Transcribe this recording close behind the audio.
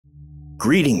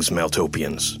Greetings,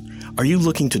 Meltopians. Are you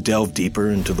looking to delve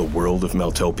deeper into the world of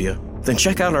Meltopia? Then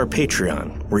check out our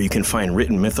Patreon, where you can find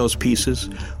written mythos pieces,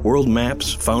 world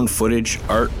maps, found footage,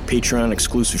 art,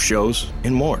 Patreon-exclusive shows,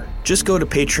 and more. Just go to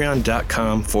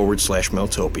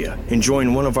patreon.com/Meltopia and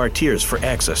join one of our tiers for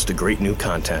access to great new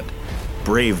content.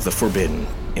 Brave the forbidden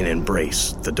and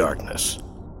embrace the darkness.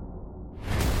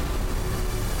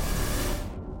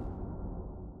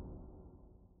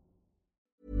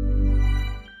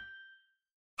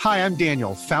 Hi, I'm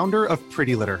Daniel, founder of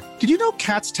Pretty Litter. Did you know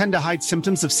cats tend to hide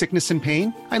symptoms of sickness and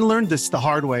pain? I learned this the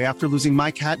hard way after losing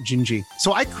my cat, Gingy.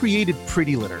 So I created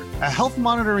Pretty Litter, a health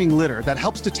monitoring litter that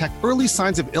helps detect early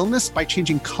signs of illness by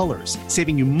changing colors,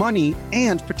 saving you money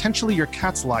and potentially your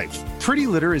cat's life. Pretty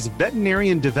Litter is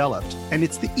veterinarian developed, and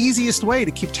it's the easiest way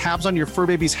to keep tabs on your fur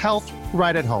baby's health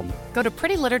right at home. Go to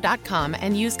prettylitter.com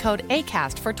and use code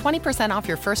ACAST for 20% off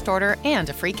your first order and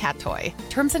a free cat toy.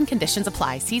 Terms and conditions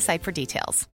apply. See site for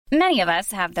details. Many of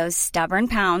us have those stubborn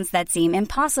pounds that seem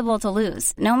impossible to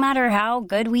lose, no matter how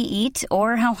good we eat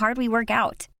or how hard we work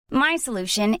out. My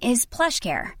solution is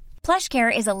PlushCare.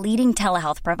 PlushCare is a leading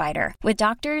telehealth provider with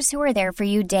doctors who are there for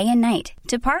you day and night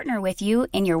to partner with you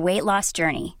in your weight loss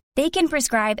journey. They can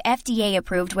prescribe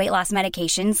FDA-approved weight loss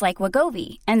medications like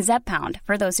Wegovy and Zepbound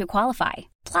for those who qualify.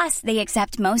 Plus, they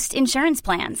accept most insurance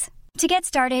plans. To get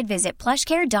started, visit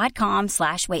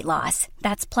plushcare.com/weightloss.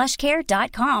 That's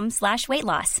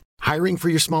plushcare.com/weightloss. Hiring for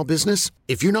your small business?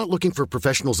 If you're not looking for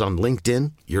professionals on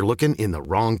LinkedIn, you're looking in the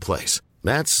wrong place.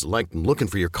 That's like looking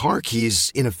for your car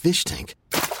keys in a fish tank.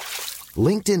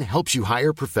 LinkedIn helps you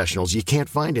hire professionals you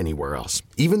can't find anywhere else,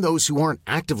 even those who aren't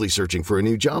actively searching for a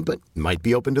new job but might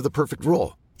be open to the perfect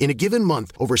role. In a given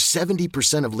month, over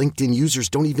 70% of LinkedIn users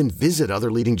don't even visit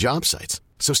other leading job sites.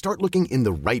 So start looking in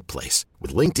the right place.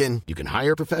 With LinkedIn, you can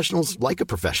hire professionals like a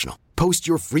professional. Post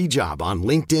your free job on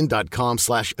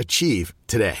linkedin.com/achieve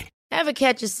today. Ever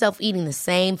catch yourself eating the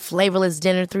same flavorless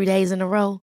dinner 3 days in a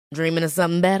row? Dreaming of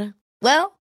something better?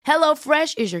 Well,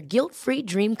 HelloFresh is your guilt-free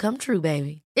dream come true,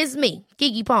 baby. It's me,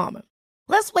 Keke Palmer.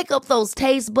 Let's wake up those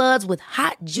taste buds with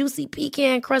hot, juicy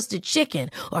pecan-crusted chicken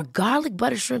or garlic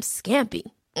butter shrimp scampi.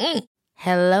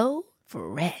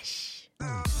 HelloFresh.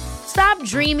 Stop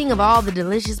dreaming of all the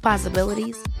delicious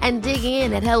possibilities and dig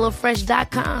in at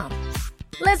HelloFresh.com.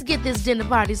 Let's get this dinner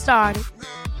party started.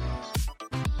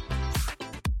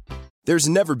 There's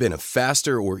never been a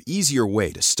faster or easier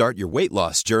way to start your weight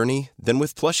loss journey than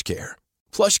with PlushCare.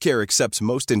 PlushCare accepts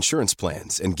most insurance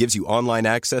plans and gives you online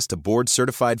access to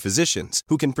board-certified physicians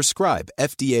who can prescribe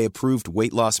FDA-approved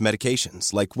weight loss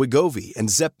medications like Wegovy and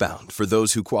Zepbound for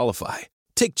those who qualify.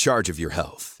 Take charge of your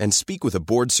health and speak with a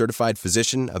board-certified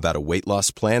physician about a weight loss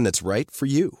plan that's right for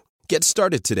you. Get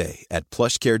started today at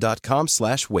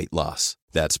plushcare.com/weightloss.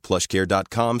 That's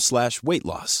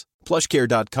plushcare.com/weightloss.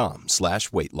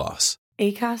 plushcare.com/weightloss.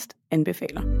 Acast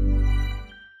anbefaler.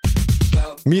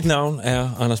 Mit navn er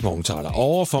Anders Morgenthaler.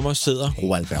 Over for mig sidder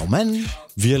Roald Bergmann.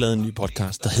 Vi har lavet en ny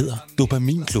podcast, der hedder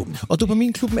Dopaminklubben. Og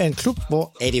Dopaminklubben er en klub,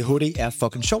 hvor ADHD er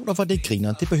fucking sjovt, og hvor det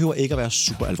griner. Det behøver ikke at være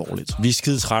super alvorligt. Vi er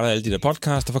skide trætte af alle de der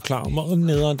podcasts, der forklarer mig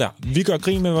nederen der. Vi gør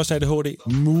grin med vores ADHD.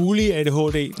 Mulig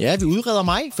ADHD. Ja, vi udreder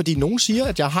mig, fordi nogen siger,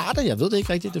 at jeg har det. Jeg ved det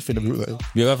ikke rigtigt, det finder vi ud af.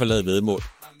 Vi har i hvert fald lavet vedmål.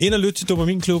 Ind og lyt til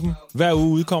Dopaminklubben. Hver uge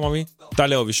udkommer vi. Der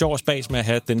laver vi sjov og spas med at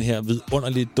have den her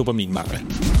vidunderlige dopaminmangel.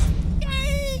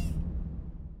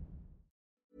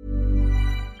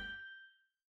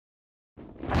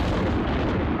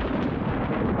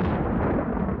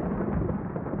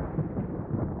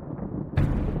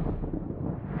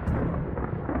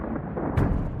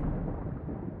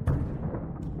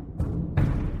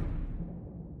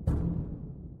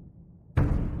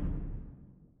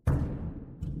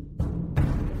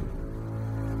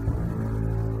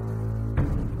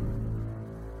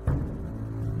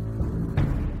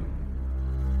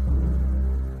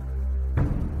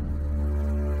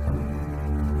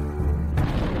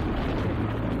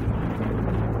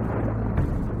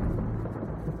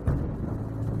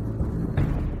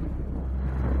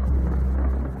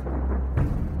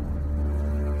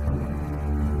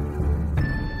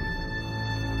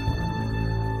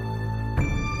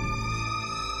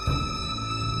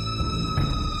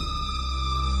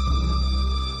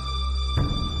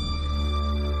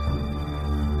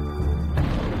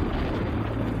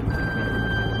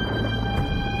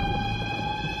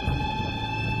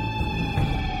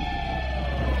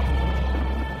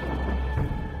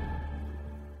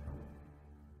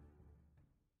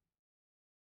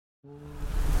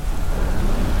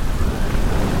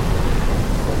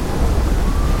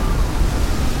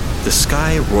 The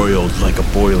sky roiled like a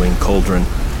boiling cauldron,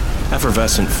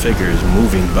 effervescent figures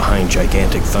moving behind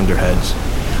gigantic thunderheads,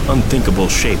 unthinkable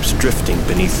shapes drifting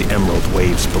beneath the emerald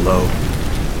waves below.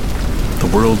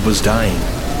 The world was dying.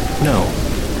 No,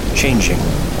 changing.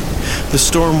 The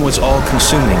storm was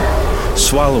all-consuming,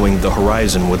 swallowing the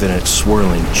horizon within its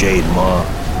swirling jade maw.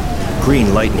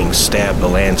 Green lightning stabbed the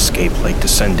landscape like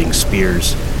descending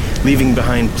spears, leaving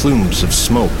behind plumes of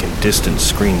smoke and distant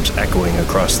screams echoing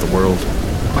across the world.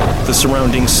 The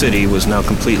surrounding city was now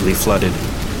completely flooded,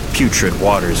 putrid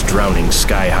waters drowning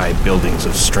sky-high buildings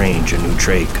of strange and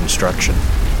outre construction,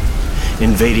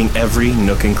 invading every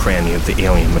nook and cranny of the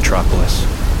alien metropolis.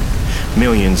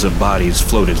 Millions of bodies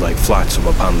floated like flotsam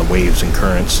upon the waves and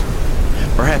currents.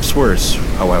 Perhaps worse,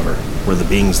 however, were the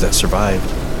beings that survived.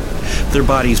 Their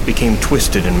bodies became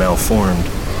twisted and malformed,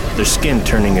 their skin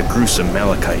turning a gruesome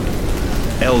malachite,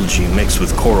 algae mixed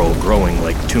with coral growing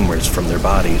like tumors from their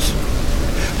bodies.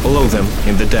 Below them,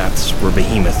 in the depths, were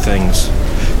behemoth things,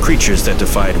 creatures that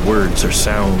defied words or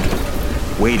sound,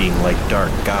 waiting like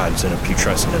dark gods in a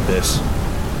putrescent abyss.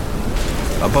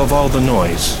 Above all the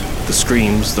noise, the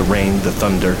screams, the rain, the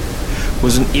thunder,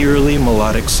 was an eerily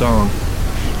melodic song.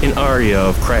 An aria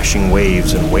of crashing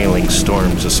waves and wailing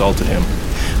storms assaulted him,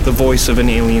 the voice of an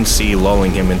alien sea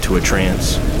lulling him into a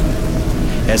trance.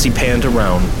 As he panned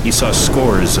around, he saw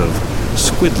scores of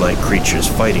squid-like creatures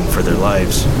fighting for their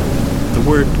lives. The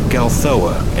word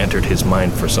Galthoa entered his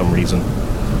mind for some reason,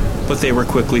 but they were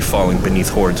quickly falling beneath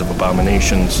hordes of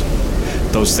abominations,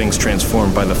 those things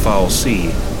transformed by the foul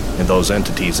sea, and those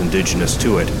entities indigenous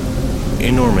to it,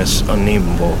 enormous,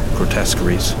 unnameable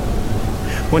grotesqueries.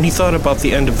 When he thought about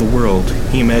the end of the world,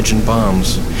 he imagined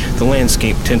bombs, the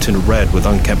landscape tinted red with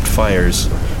unkempt fires,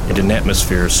 and an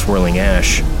atmosphere of swirling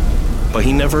ash. But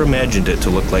he never imagined it to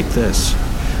look like this.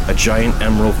 A giant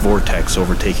emerald vortex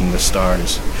overtaking the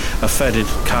stars, a fetid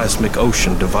cosmic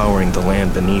ocean devouring the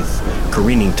land beneath,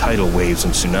 careening tidal waves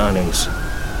and tsunamis.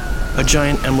 A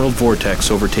giant emerald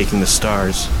vortex overtaking the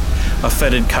stars, a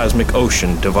fetid cosmic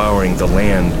ocean devouring the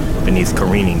land beneath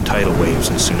careening tidal waves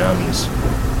and tsunamis.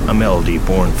 A melody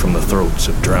born from the throats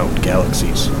of drowned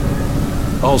galaxies.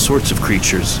 All sorts of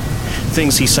creatures,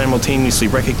 things he simultaneously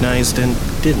recognized and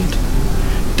didn't,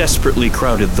 desperately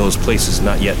crowded those places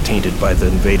not yet tainted by the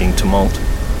invading tumult.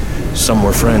 Some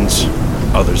were friends,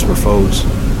 others were foes,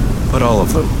 but all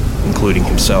of them, including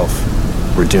himself,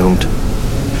 were doomed.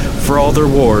 For all their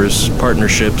wars,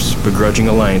 partnerships, begrudging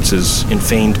alliances, and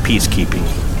feigned peacekeeping,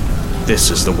 this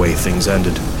is the way things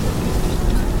ended.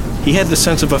 He had the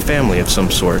sense of a family of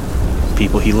some sort,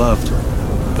 people he loved,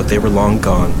 but they were long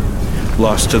gone,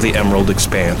 lost to the emerald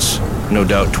expanse, no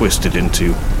doubt twisted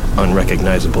into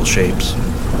unrecognizable shapes.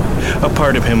 A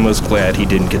part of him was glad he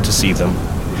didn't get to see them,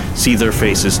 see their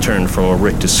faces turn from a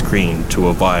rictus screen to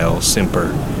a vile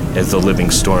simper as the living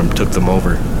storm took them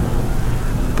over.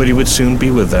 But he would soon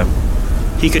be with them.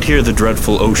 He could hear the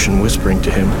dreadful ocean whispering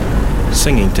to him,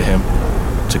 singing to him,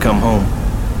 to come home,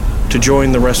 to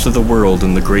join the rest of the world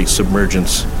in the great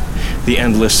submergence, the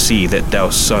endless sea that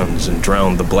doused suns and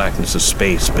drowned the blackness of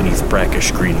space beneath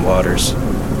brackish green waters.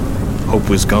 Hope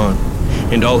was gone,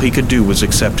 and all he could do was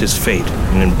accept his fate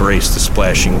and embrace the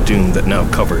splashing doom that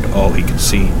now covered all he could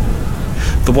see.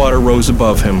 The water rose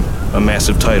above him, a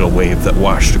massive tidal wave that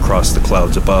washed across the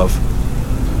clouds above.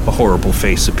 A horrible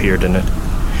face appeared in it,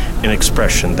 an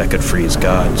expression that could freeze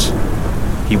gods.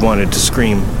 He wanted to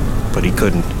scream, but he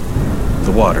couldn't.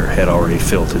 The water had already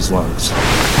filled his lungs.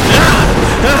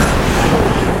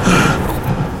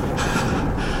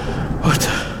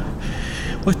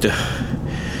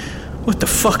 What the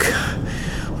fuck?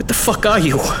 What the fuck are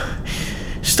you?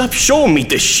 Stop showing me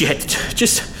this shit.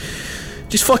 Just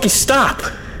fucking stop.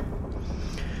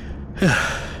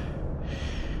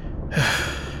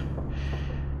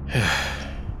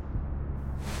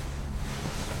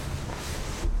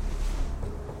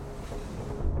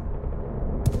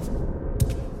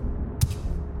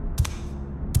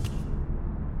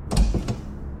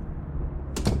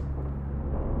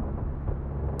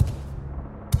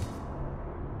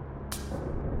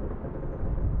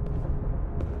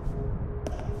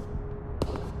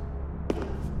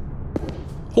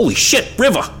 Holy shit,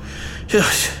 River!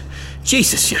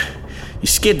 Jesus, you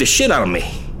scared the shit out of me.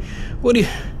 What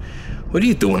are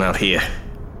you doing out here?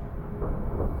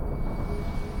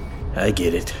 I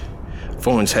get it.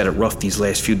 Foreign's had it rough these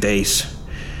last few days.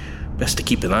 Best to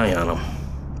keep an eye on him.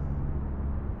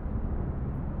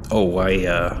 Oh,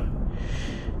 I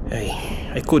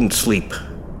couldn't sleep.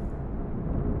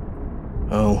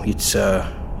 Oh,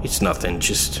 it's nothing,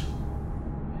 just...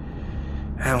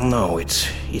 I don't know, it's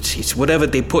whatever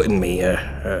they put in me,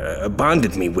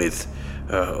 bonded me with,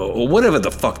 or whatever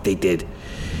the fuck they did.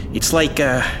 It's like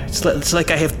I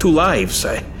have two lives.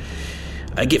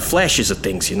 I get flashes of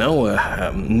things,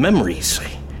 memories,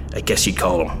 I guess you'd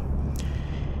call them.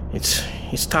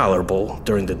 It's tolerable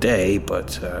during the day,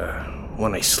 but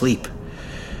when I sleep,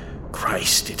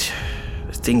 Christ,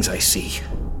 the things I see.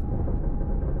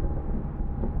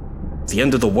 The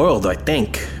end of the world, I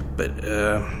think, but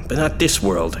not this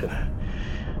world.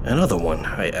 Another one.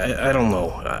 I don't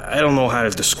know. I don't know how to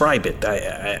describe it.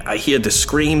 I hear the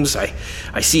screams. I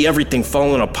see everything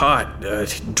falling apart,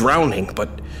 drowning. But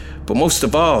most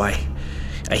of all, I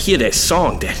hear that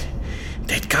song,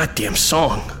 that goddamn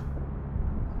song.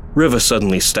 Riva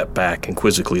suddenly stepped back and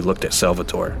quizzically looked at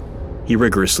Salvatore. He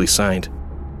rigorously signed.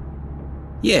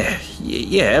 Yeah,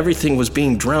 everything was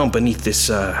being drowned beneath this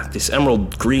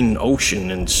emerald green ocean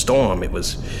and storm. It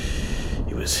was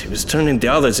turning the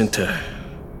others into...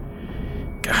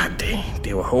 God,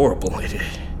 they were horrible.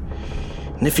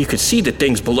 And if you could see the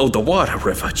things below the water,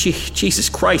 Riva, Jesus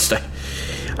Christ,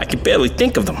 I could barely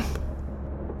think of them.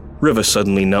 Riva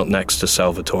suddenly knelt next to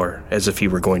Salvatore, as if he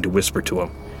were going to whisper to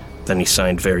him. Then he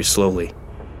signed very slowly.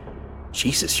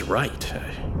 Jesus, you're right.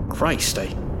 Christ, I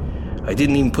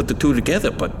didn't even put the two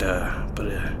together, but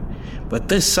it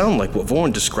does sound like what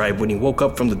Vorn described when he woke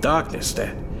up from the darkness.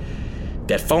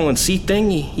 That fallen sea thing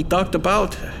he talked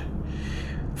about.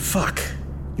 Fuck.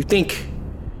 You think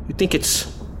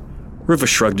it's... Riva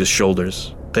shrugged his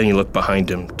shoulders. Then he looked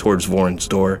behind him, towards Vorn's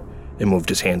door, and moved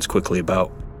his hands quickly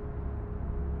about.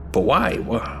 But why?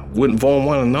 Wouldn't Vorn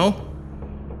want to know?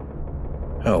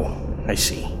 Oh, I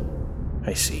see.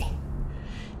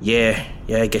 Yeah,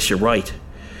 I guess you're right.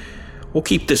 We'll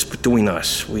keep this between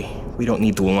us. We don't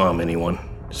need to alarm anyone,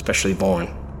 especially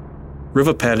Vorn.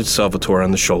 Riva patted Salvatore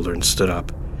on the shoulder and stood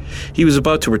up. He was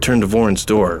about to return to Vorn's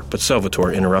door, but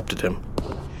Salvatore interrupted him.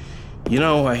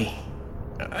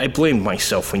 I blamed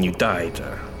myself when you died.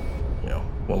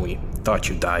 When we thought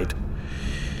you died.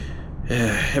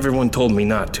 Everyone told me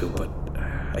not to, but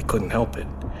I couldn't help it.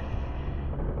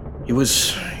 It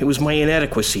was my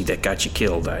inadequacy that got you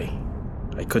killed. I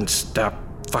couldn't stop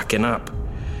fucking up.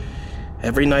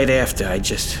 Every night after, I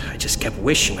just kept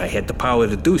wishing I had the power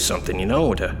to do something,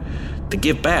 to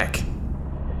give back.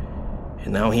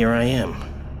 And now here I am.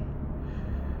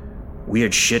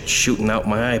 Weird shit shooting out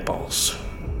my eyeballs.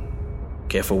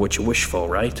 Careful what you wish for,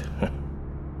 right?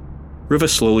 Riva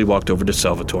slowly walked over to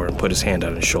Salvatore and put his hand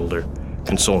on his shoulder,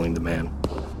 consoling the man.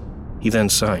 He then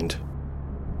signed.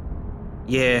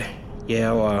 Yeah,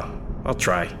 I'll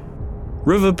try.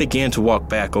 Riva began to walk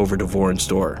back over to Vorn's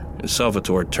door, and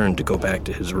Salvatore turned to go back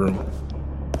to his room.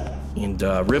 And,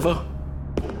 Riva?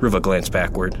 Riva glanced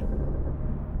backward.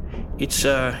 It's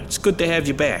good to have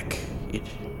you back.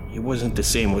 It wasn't the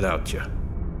same without you.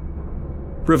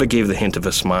 Riva gave the hint of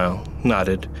a smile,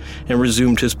 nodded, and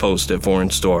resumed his post at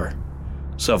Vorn's door.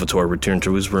 Salvatore returned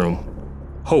to his room,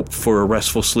 hoped for a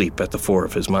restful sleep at the fore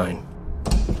of his mind.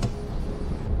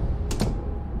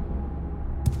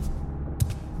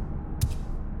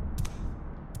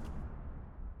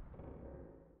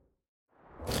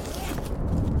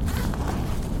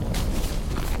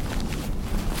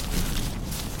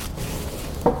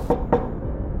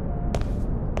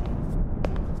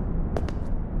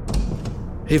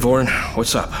 Hey, Vorn,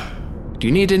 what's up? Do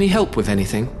you need any help with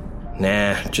anything?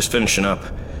 Nah, just finishing up.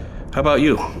 How about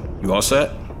you? You all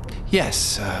set?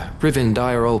 Yes, Riv and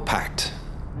I are all packed.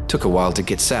 Took a while to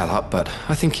get Sal up, but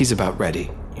I think he's about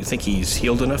ready. You think he's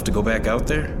healed enough to go back out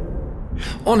there?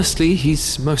 Honestly,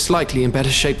 he's most likely in better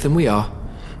shape than we are.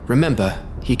 Remember,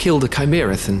 he killed a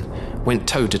Chimerith and went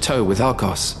toe-to-toe with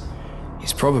Arcos.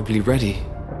 He's probably ready,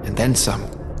 and then some.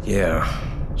 Yeah.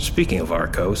 Speaking of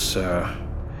Arcos,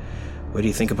 what do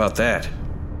you think about that?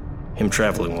 Him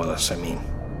traveling with us, I mean.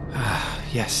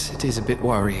 Yes, it is a bit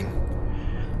worrying.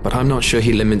 But I'm not sure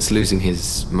he limits losing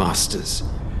his masters,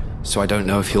 so I don't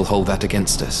know if he'll hold that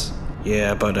against us.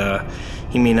 Yeah, but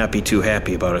he may not be too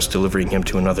happy about us delivering him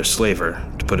to another slaver,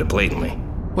 to put it blatantly.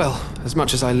 Well, as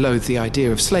much as I loathe the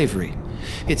idea of slavery,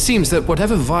 it seems that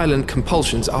whatever violent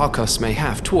compulsions Arcos may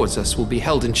have towards us will be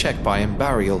held in check by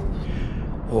Embarial,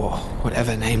 or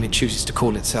whatever name it chooses to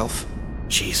call itself.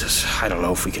 Jesus, I don't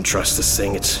know if we can trust this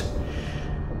thing. It's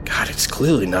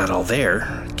clearly not all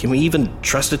there. Can we even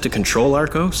trust it to control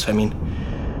Arcos? I mean,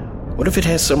 what if it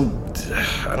has some,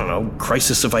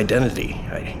 crisis of identity?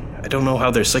 I don't know how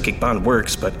their psychic bond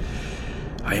works, but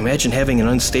I imagine having an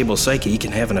unstable psyche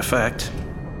can have an effect.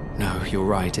 No, you're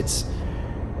right. It's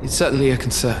certainly a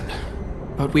concern.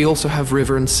 But we also have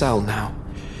River and Sal now.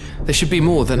 They should be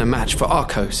more than a match for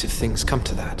Arcos if things come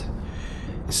to that.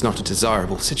 It's not a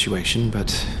desirable situation,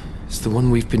 but it's the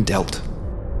one we've been dealt.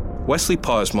 Wesley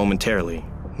paused momentarily,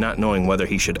 not knowing whether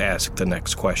he should ask the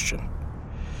next question.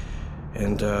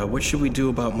 And what should we do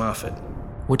about Moffat?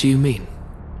 What do you mean?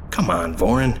 Come on,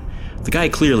 Voren. The guy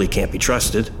clearly can't be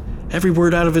trusted. Every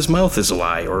word out of his mouth is a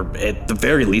lie, or at the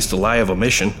very least a lie of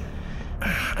omission.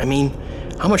 I mean,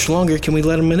 how much longer can we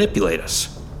let him manipulate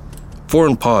us?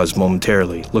 Voren paused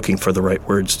momentarily, looking for the right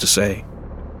words to say.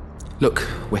 Look,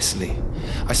 Wesley,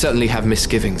 I certainly have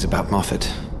misgivings about Moffat.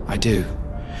 I do.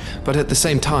 But at the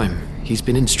same time, he's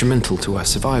been instrumental to our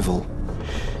survival.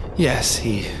 Yes,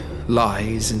 he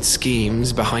lies and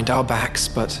schemes behind our backs,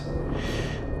 but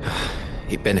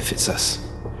it benefits us.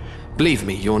 Believe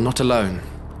me, you're not alone.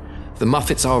 The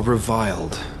Moffats are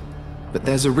reviled, but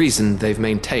there's a reason they've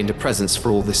maintained a presence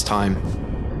for all this time.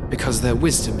 Because their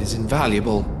wisdom is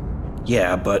invaluable.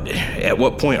 Yeah, but at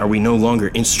what point are we no longer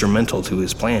instrumental to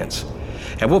his plans?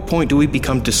 At what point do we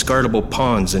become discardable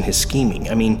pawns in his scheming?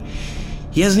 I mean,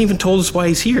 he hasn't even told us why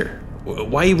he's here,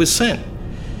 why he was sent.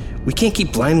 We can't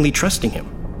keep blindly trusting him.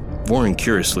 Voren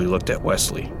curiously looked at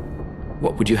Wesley.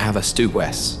 What would you have us do,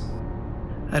 Wes?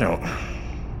 I don't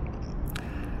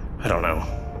know.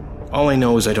 All I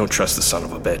know is I don't trust the son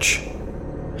of a bitch.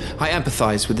 I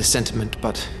empathize with the sentiment,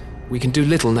 but we can do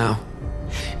little now.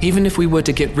 Even if we were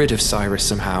to get rid of Cyrus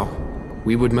somehow,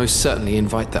 we would most certainly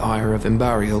invite the ire of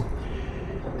Imbariel.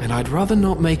 And I'd rather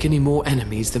not make any more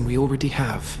enemies than we already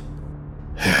have.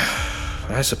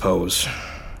 I suppose.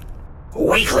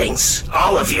 Weaklings,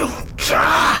 all of you.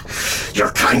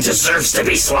 Your kind deserves to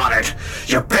be slaughtered.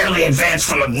 You're barely advanced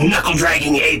from the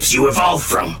knuckle-dragging apes you evolved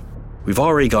from. We've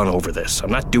already gone over this.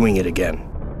 I'm not doing it again.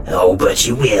 Oh, but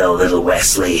you will, little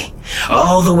Wesley.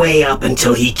 All the way up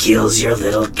until he kills your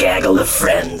little gaggle of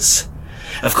friends.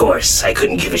 Of course, I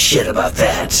couldn't give a shit about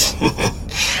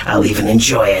that. I'll even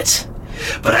enjoy it.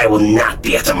 But I will not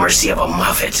be at the mercy of a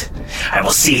Moffat. I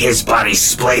will see his body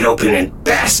splayed open and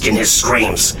bask in his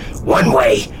screams, one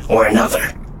way or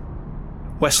another.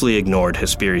 Wesley ignored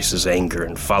Hesperius' anger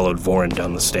and followed Voren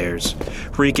down the stairs,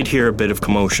 where he could hear a bit of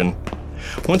commotion.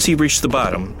 Once he reached the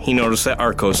bottom, he noticed that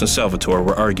Arcos and Salvatore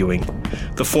were arguing,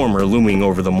 the former looming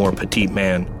over the more petite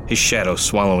man, his shadow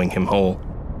swallowing him whole.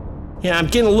 Yeah, I'm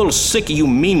getting a little sick of you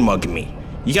mean-mugging me.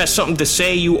 You got something to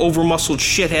say, you over-muscled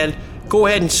shithead? Go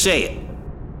ahead and say it.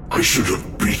 I should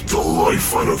have beat the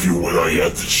life out of you when I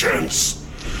had the chance.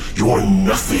 You are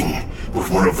nothing but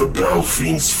one of the Battle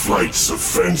Fiend's flights of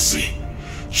fancy.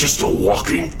 Just a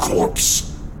walking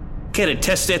corpse. Care to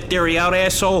test that theory out,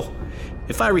 asshole?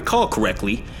 If I recall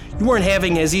correctly, you weren't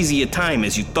having as easy a time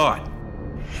as you thought.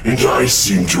 And I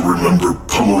seem to remember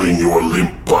pummeling your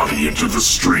limp body into the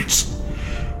streets.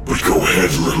 But go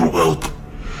ahead, little whelp.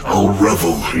 I'll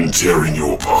revel in tearing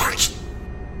you apart.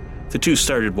 The two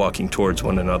started walking towards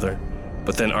one another,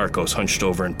 but then Arcos hunched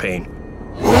over in pain.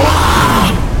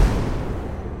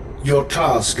 Your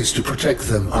task is to protect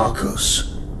them,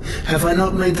 Arcos. Have I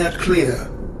not made that clear?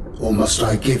 Or must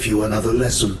I give you another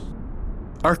lesson?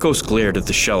 Arcos glared at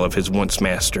the shell of his once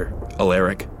master,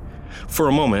 Alaric. For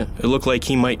a moment, it looked like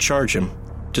he might charge him,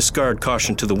 discard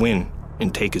caution to the wind,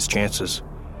 and take his chances.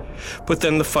 But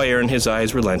then the fire in his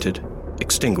eyes relented,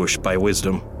 extinguished by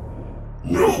wisdom.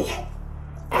 No,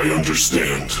 I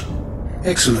understand.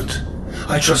 Excellent.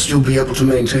 I trust you'll be able to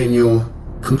maintain your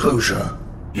composure.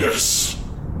 Yes,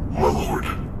 my lord.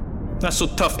 Not so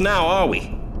tough now, are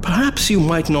we? Perhaps you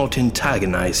might not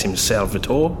antagonize him,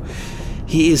 Salvatore.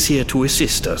 He is here to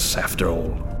assist us, after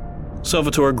all.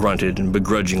 Salvatore grunted and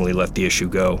begrudgingly let the issue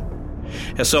go.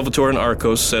 As Salvatore and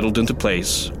Arcos settled into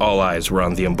place, all eyes were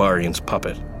on the Umbarian's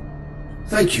puppet.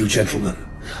 Thank you, gentlemen.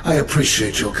 I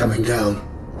appreciate your coming down.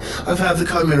 I've had the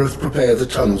Chimeras prepare the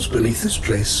tunnels beneath this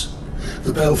place.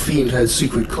 The Bell Fiend had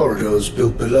secret corridors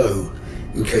built below,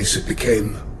 in case it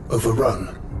became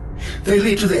overrun. They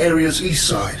lead to the area's east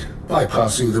side,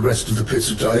 bypassing the rest of the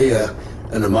pits of Daia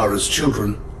and Amara's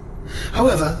children.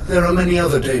 However, there are many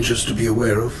other dangers to be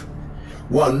aware of.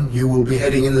 One, you will be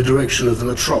heading in the direction of the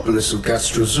metropolis of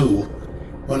Gastrazul,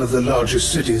 one of the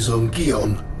largest cities on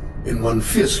Gion, and one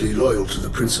fiercely loyal to the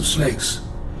Prince of Snakes.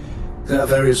 There are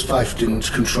various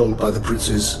fiefdoms controlled by the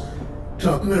prince's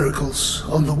dark miracles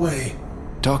on the way.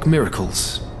 Dark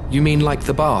miracles? You mean like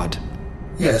the Bard?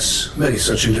 Yes, many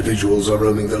such individuals are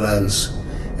roaming the lands,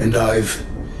 and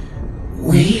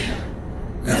We?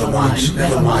 Never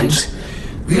mind.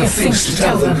 We have things to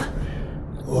tell them.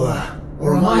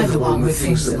 Or am I the one with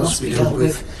things that must be dealt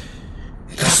with?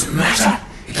 It doesn't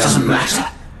matter.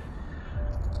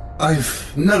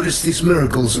 I've noticed these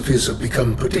miracles of his have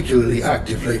become particularly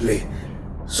active lately.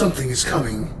 Something is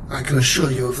coming, I can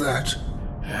assure you of that.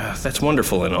 That's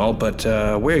wonderful and all, but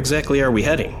where exactly are we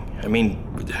heading? I mean,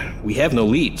 we have no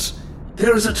leads.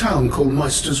 There is a town called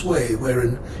Meister's Way where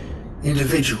an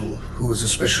individual who is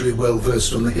especially well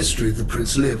versed on the history of the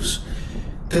prince lives.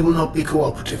 They will not be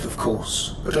cooperative, of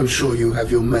course, but I'm sure you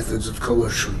have your methods of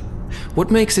coercion.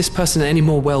 What makes this person any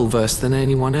more well-versed than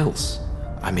anyone else?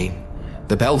 I mean,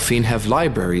 the Belfiend have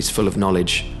libraries full of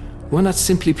knowledge. Why not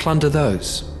simply plunder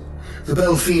those? The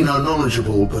Belfiend are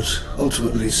knowledgeable, but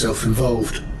ultimately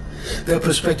self-involved. Their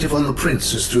perspective on the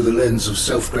prince is through the lens of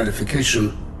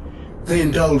self-gratification. They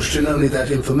indulged in only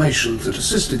that information that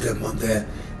assisted them on their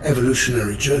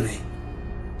evolutionary journey.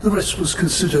 The rest was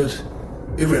considered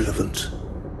irrelevant.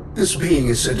 This being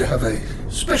is said to have a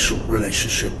special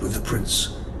relationship with the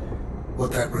prince.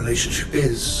 What that relationship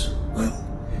is, well,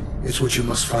 it's what you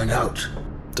must find out.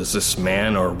 Does this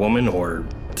man or woman or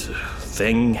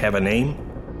thing have a name?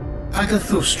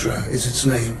 Agathostra is its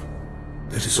name.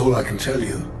 That is all I can tell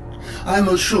you. I am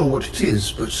unsure what it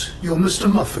is, but your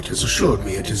Mr. Moffat has assured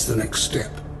me it is the next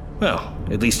step. Well,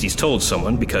 at least he's told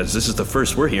someone, because this is the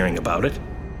first we're hearing about it.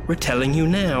 We're telling you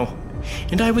now,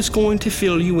 and I was going to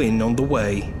fill you in on the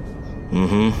way.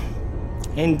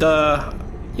 And,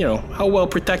 how well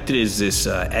protected is this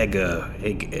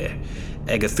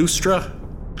Agathostra?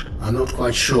 I'm not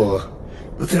quite sure,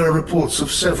 but there are reports of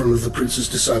several of the prince's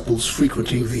disciples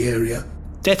frequenting the area.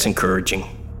 That's encouraging.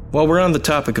 While we're on the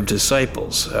topic of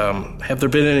disciples, have there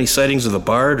been any sightings of the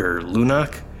Bard or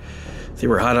Lunok? They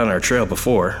were hot on our trail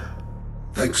before.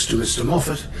 Thanks to Mr.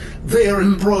 Moffat, they are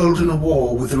embroiled in a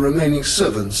war with the remaining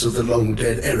servants of the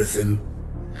long-dead Erythim.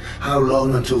 How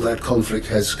long until that conflict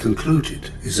has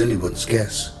concluded is anyone's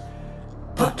guess.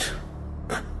 But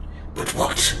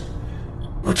what?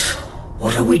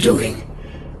 What are we doing?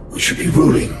 We should be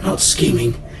ruling, not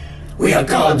scheming. We are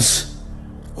gods.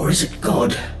 Or is it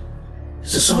God?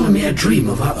 Is this all a mere dream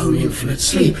of our own infinite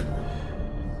sleep?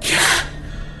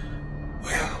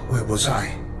 Where was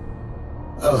I?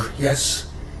 Oh,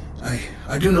 yes.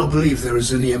 I do not believe there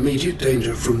is any immediate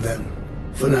danger from them,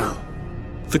 for now.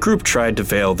 The group tried to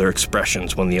veil their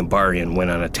expressions when the Ambarian went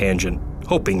on a tangent,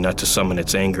 hoping not to summon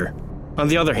its anger. On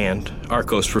the other hand,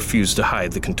 Arcos refused to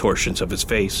hide the contortions of his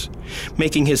face,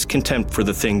 making his contempt for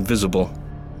the thing visible.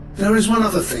 There is one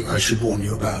other thing I should warn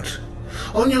you about.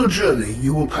 On your journey,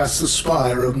 you will pass the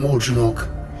spire of Morgenok.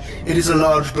 It is a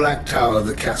large black tower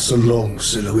that casts a long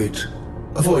silhouette.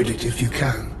 Avoid it if you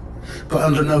can, but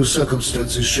under no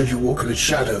circumstances should you walk in its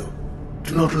shadow.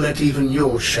 Do not let even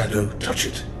your shadow touch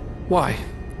it. Why?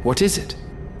 What is it?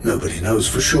 Nobody knows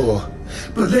for sure,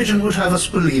 but legend would have us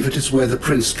believe it is where the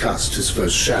prince cast his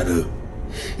first shadow.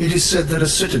 It is said that a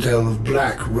citadel of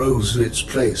black rose in its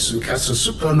place and cast a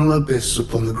supernal abyss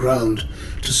upon the ground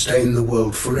to stain the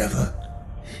world forever.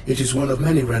 It is one of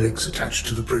many relics attached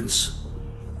to the prince.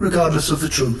 Regardless of the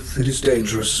truth, it is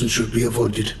dangerous and should be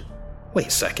avoided. Wait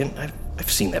a second,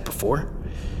 I've seen that before.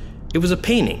 It was a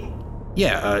painting.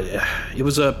 It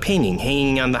was a painting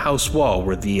hanging on the house wall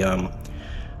where the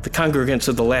congregants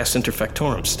of the last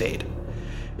Interfectorum stayed.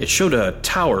 It showed a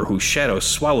tower whose shadow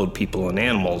swallowed people and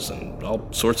animals and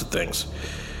all sorts of things.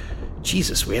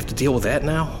 Jesus, we have to deal with that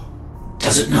now?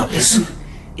 Does it not listen?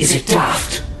 Is it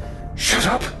daft? Shut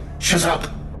up! Shut up!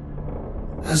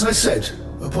 As I said,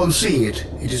 upon seeing it,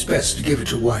 it is best to give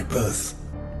it a wide berth.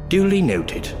 Duly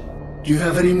noted. Do you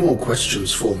have any more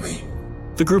questions for me?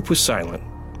 The group was silent.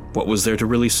 What was there to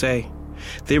really say?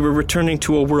 They were returning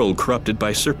to a world corrupted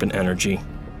by serpent energy.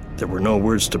 There were no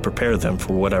words to prepare them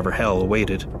for whatever hell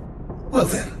awaited. Well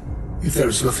then, if there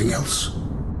is nothing else.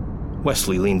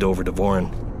 Wesley leaned over to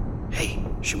Voren. Hey,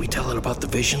 should we tell it about the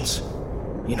visions?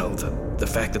 You know, the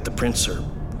fact that the prince, or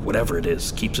whatever it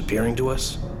is, keeps appearing to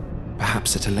us?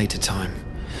 Perhaps at a later time.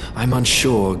 I'm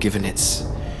unsure, given its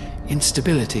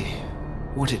instability,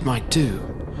 what it might do.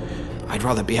 I'd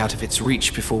rather be out of its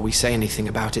reach before we say anything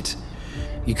about it.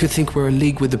 You could think we're a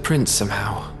league with the prince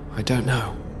somehow. I don't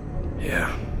know.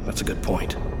 Yeah, that's a good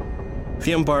point.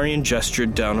 The Umbarian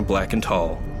gestured down a blackened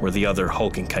hall where the other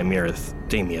hulking Chimerith,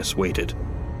 Damius, waited.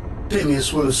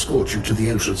 Damius will escort you to the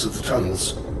entrance of the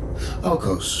tunnels.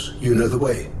 Arcos, you know the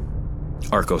way?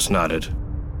 Arcos nodded.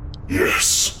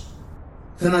 Yes.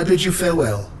 Then I bid you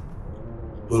farewell.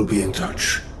 We'll be in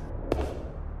touch.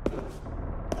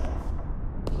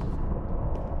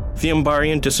 The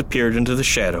Umbarian disappeared into the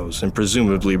shadows and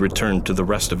presumably returned to the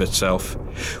rest of itself,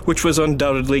 which was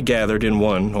undoubtedly gathered in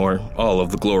one or all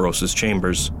of the Gloros'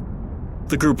 chambers.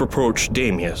 The group approached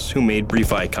Damius, who made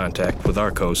brief eye contact with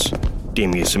Arcos.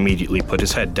 Damius immediately put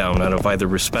his head down out of either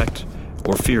respect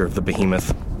or fear of the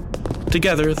behemoth.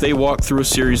 Together, they walked through a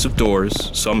series of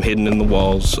doors, some hidden in the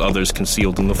walls, others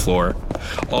concealed in the floor,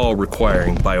 all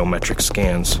requiring biometric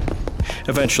scans.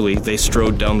 Eventually, they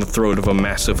strode down the throat of a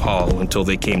massive hall until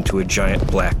they came to a giant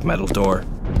black metal door.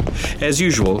 As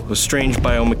usual, a strange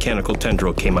biomechanical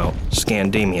tendril came out,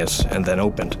 scanned Damius, and then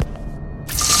opened.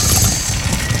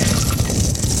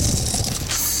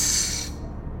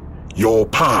 Your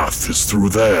path is through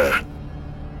there.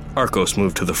 Arcos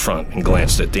moved to the front and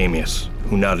glanced at Damius,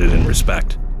 who nodded in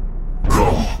respect.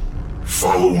 Come,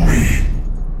 follow me.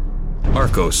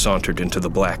 Arcos sauntered into the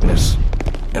blackness,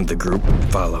 and the group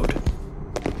followed.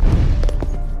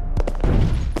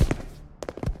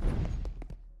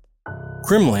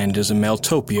 Grimland is a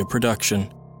Maltopia production.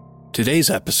 Today's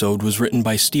episode was written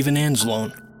by Steven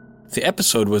Anslone. The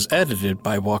episode was edited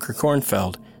by Walker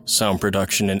Kornfeld. Sound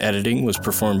production and editing was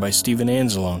performed by Steven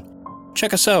Anslone.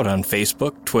 Check us out on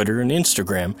Facebook, Twitter, and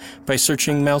Instagram by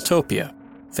searching Maltopia.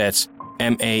 That's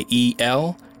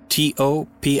Maltopia.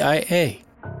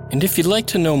 And if you'd like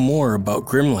to know more about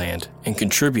Grimland and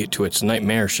contribute to its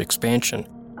nightmarish expansion,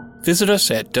 visit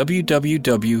us at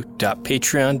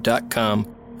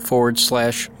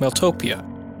www.patreon.com/Maltopia,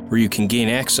 where you can gain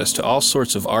access to all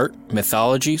sorts of art,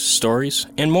 mythology, stories,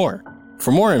 and more.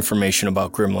 For more information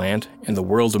about Grimland and the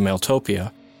world of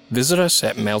Maltopia, visit us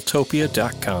at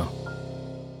maltopia.com.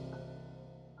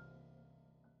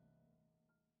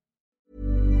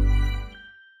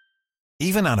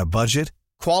 Even on a budget,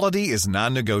 quality is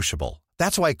non-negotiable.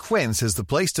 That's why Quince is the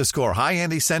place to score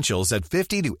high-end essentials at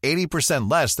 50 to 80%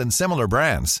 less than similar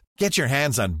brands. Get your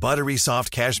hands on buttery soft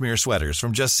cashmere sweaters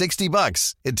from just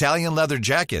 $60, Italian leather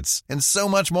jackets, and so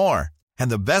much more.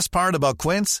 And the best part about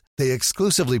Quince, they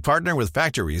exclusively partner with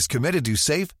factories committed to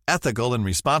safe, ethical, and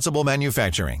responsible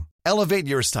manufacturing. Elevate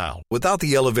your style without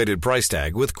the elevated price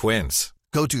tag with Quince.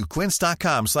 Go to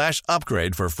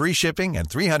quince.com/upgrade for free shipping and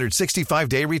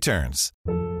 365-day returns.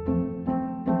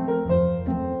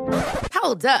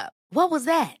 Hold up. What was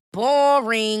that?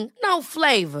 Boring. No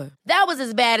flavor. That was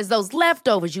as bad as those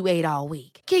leftovers you ate all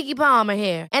week. Keke Palmer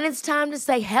here, and it's time to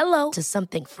say hello to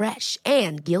something fresh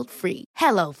and guilt-free.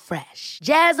 Hello Fresh.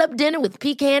 Jazz up dinner with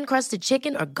pecan-crusted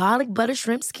chicken or garlic butter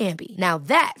shrimp scampi. Now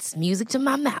that's music to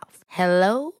my mouth.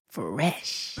 Hello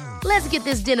Fresh. Let's get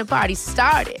this dinner party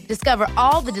started. Discover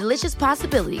all the delicious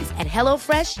possibilities at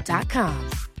hellofresh.com.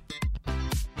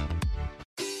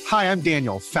 Hi, I'm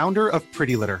Daniel, founder of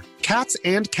Pretty Litter. Cats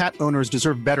and cat owners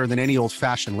deserve better than any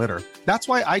old-fashioned litter. That's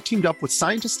why I teamed up with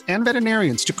scientists and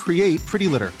veterinarians to create Pretty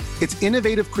Litter. Its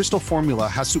innovative crystal formula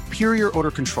has superior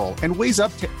odor control and weighs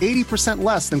up to 80%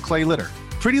 less than clay litter.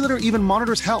 Pretty Litter even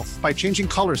monitors health by changing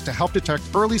colors to help detect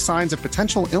early signs of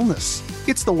potential illness.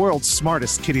 It's the world's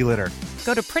smartest kitty litter.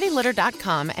 Go to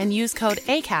prettylitter.com and use code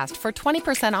ACAST for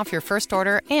 20% off your first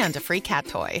order and a free cat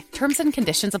toy. Terms and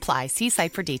conditions apply. See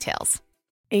site for details.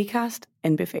 Acast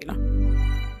anbefaler.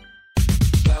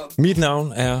 Mit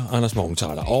navn er Anders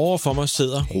Morgenthaler. Overfor mig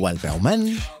sidder Roald Bergmann.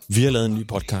 Vi har lavet en ny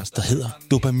podcast, der hedder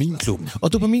Dopaminklubben.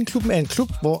 Og Dopaminklubben er en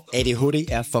klub, hvor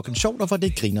ADHD er fucking sjovt, og hvor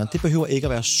det griner. Det behøver ikke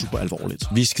at være super alvorligt.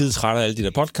 Vi er skide trætte af alle de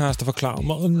der podcaster, forklarer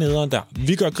mig nederen der.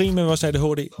 Vi gør grin med vores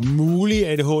ADHD. Mulig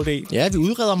ADHD. Ja, vi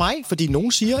udreder mig, fordi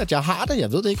nogen siger, at jeg har det.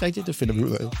 Jeg ved det ikke rigtigt, det finder vi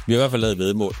ud af. Vi har i hvert fald lavet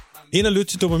væddemål. Ind og lyt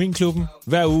til Dopaminklubben.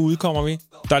 Hver uge udkommer vi.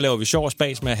 Der laver vi sjov og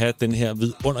spas med at have den her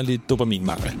vidunderlige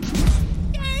dopaminmangel.